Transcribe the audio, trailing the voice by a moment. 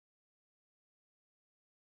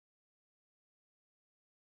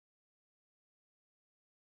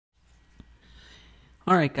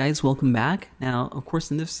Alright guys, welcome back. Now, of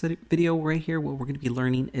course, in this video right here, what we're going to be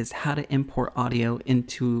learning is how to import audio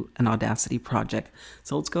into an Audacity project.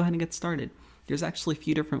 So let's go ahead and get started. There's actually a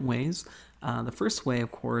few different ways. The first way,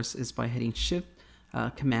 of course, is by hitting Shift,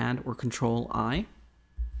 Command, or Control-I.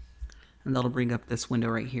 And that'll bring up this window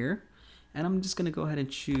right here. And I'm just going to go ahead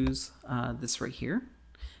and choose this right here.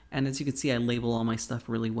 And as you can see, I label all my stuff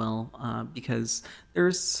really well because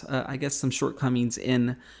there's, I guess, some shortcomings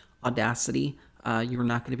in Audacity. You're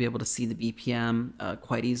not going to be able to see the BPM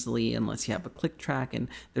quite easily unless you have a click track, and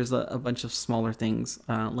there's a bunch of smaller things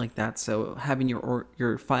like that. So having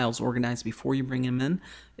your files organized before you bring them in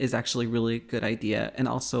is actually a really good idea, and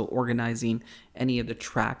also organizing any of the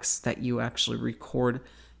tracks that you actually record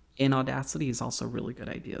in Audacity is also a really good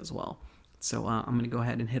idea as well. So I'm going to go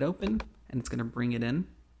ahead and hit open, and it's going to bring it in.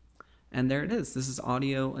 And there it is. This is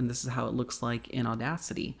audio, and this is how it looks like in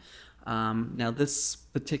Audacity. Now this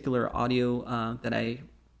particular audio that I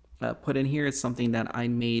put in here is something that I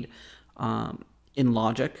made in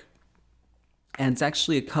Logic, and it's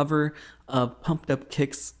actually a cover of Pumped Up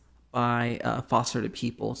Kicks by Foster the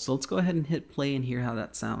People. So let's go ahead and hit play and hear how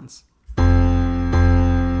that sounds.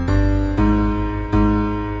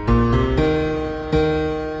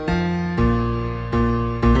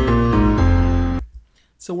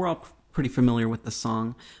 So we're all pretty familiar with the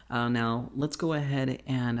song. Now let's go ahead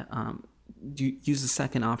and use the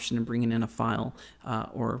second option and bringing in a file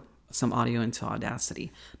or some audio into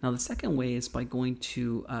Audacity. Now the second way is by going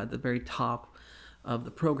to the very top of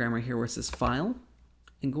the program right here where it says File,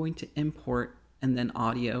 and going to Import and then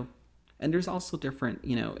Audio. And there's also different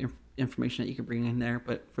information that you can bring in there,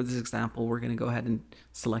 but for this example we're going to go ahead and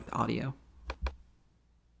select Audio.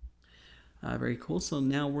 Very cool. So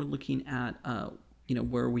now we're looking at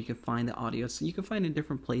where we could find the audio. So you can find it in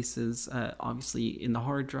different places, obviously in the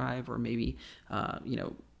hard drive, or maybe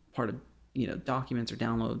part of documents or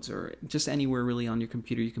downloads, or just anywhere really on your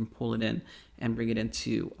computer you can pull it in and bring it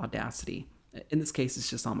into Audacity. In this case it's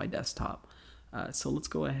just on my desktop. So let's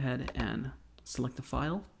go ahead and select the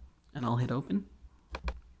file, and I'll hit open,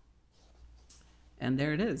 and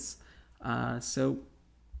there it is. So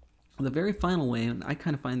the very final way, and I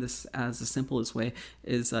kind of find this as the simplest way,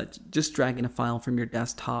 is just dragging a file from your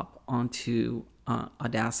desktop onto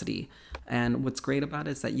Audacity. And what's great about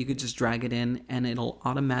it is that you could just drag it in and it'll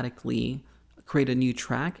automatically create a new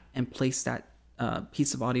track and place that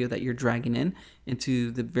piece of audio that you're dragging in into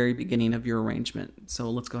the very beginning of your arrangement. So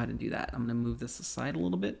let's go ahead and do that. I'm going to move this aside a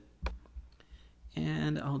little bit,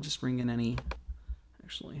 and I'll just bring in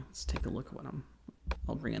actually, let's take a look at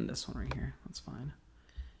I'll bring in this one right here. That's fine.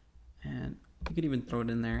 And you could even throw it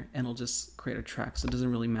in there and it'll just create a track, so it doesn't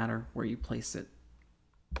really matter where you place it.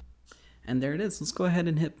 And there it is. Let's go ahead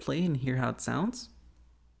and hit play and hear how it sounds.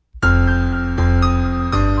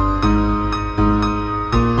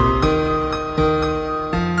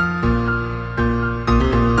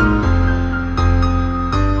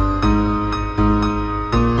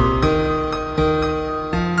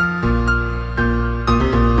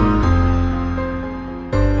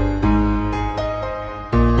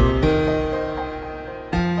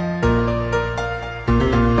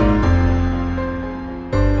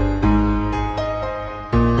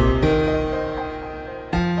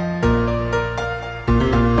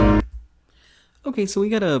 Okay, so we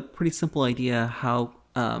got a pretty simple idea how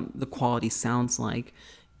the quality sounds like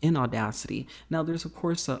in Audacity. Now there's of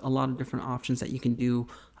course a lot of different options that you can do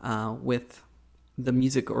with the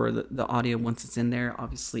music or the audio once it's in there.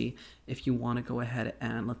 Obviously, if you want to go ahead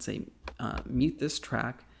and, let's say, mute this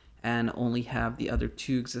track and only have the other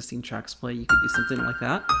two existing tracks play, you could do something like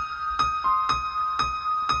that.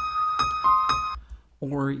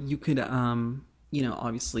 Or you could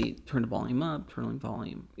obviously turn the volume up, turn the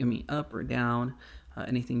volume, up or down,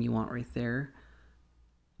 anything you want right there.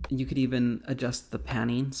 You could even adjust the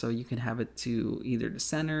panning, so you can have it to either the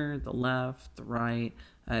center, the left, the right,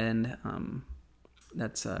 and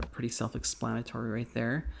that's pretty self-explanatory right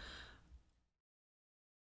there.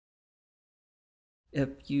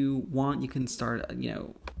 If you want, you can start,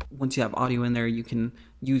 once you have audio in there, you can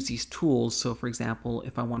use these tools. So for example,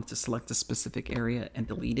 if I wanted to select a specific area and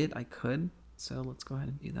delete it, I could. So let's go ahead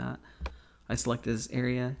and do that. I selected this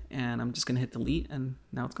area and I'm just going to hit delete, and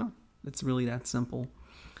now it's gone. It's really that simple.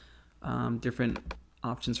 Different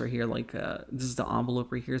options right here, like this is the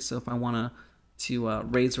envelope right here. So if I want to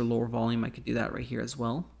raise or lower volume, I could do that right here as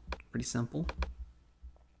well. Pretty simple.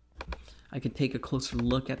 I could take a closer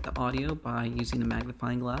look at the audio by using a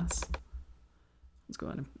magnifying glass. Let's go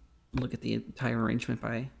ahead and look at the entire arrangement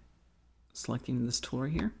by selecting this tool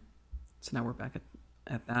right here. So now we're back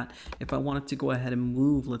at that. If I wanted to go ahead and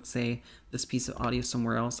move, let's say, this piece of audio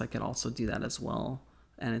somewhere else, I could also do that as well.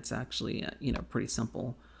 and it's actually, you know, pretty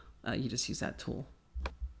simple. You just use that tool.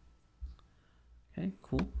 Okay,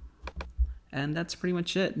 cool. And that's pretty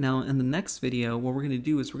much it. Now in the next video, what we're going to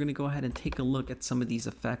do is we're going to go ahead and take a look at some of these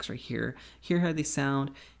effects right here, hear how they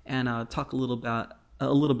sound, and talk a little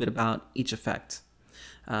bit about each effect.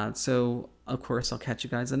 So of course, I'll catch you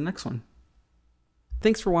guys in the next one.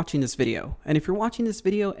 Thanks for watching this video, and if you're watching this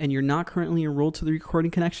video and you're not currently enrolled to the Recording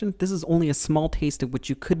Connection, this is only a small taste of what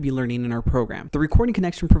you could be learning in our program. The Recording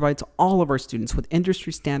Connection provides all of our students with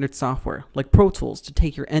industry standard software, like Pro Tools, to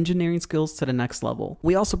take your engineering skills to the next level.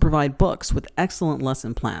 We also provide books with excellent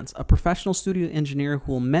lesson plans, a professional studio engineer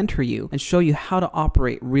who will mentor you and show you how to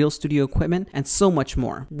operate real studio equipment, and so much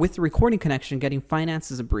more. With the Recording Connection, getting finance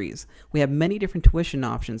is a breeze. We have many different tuition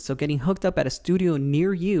options, so getting hooked up at a studio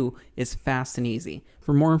near you is fast and easy.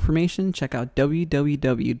 For more information, check out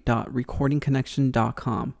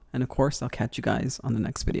www.recordingconnection.com. And of course, I'll catch you guys on the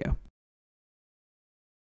next video.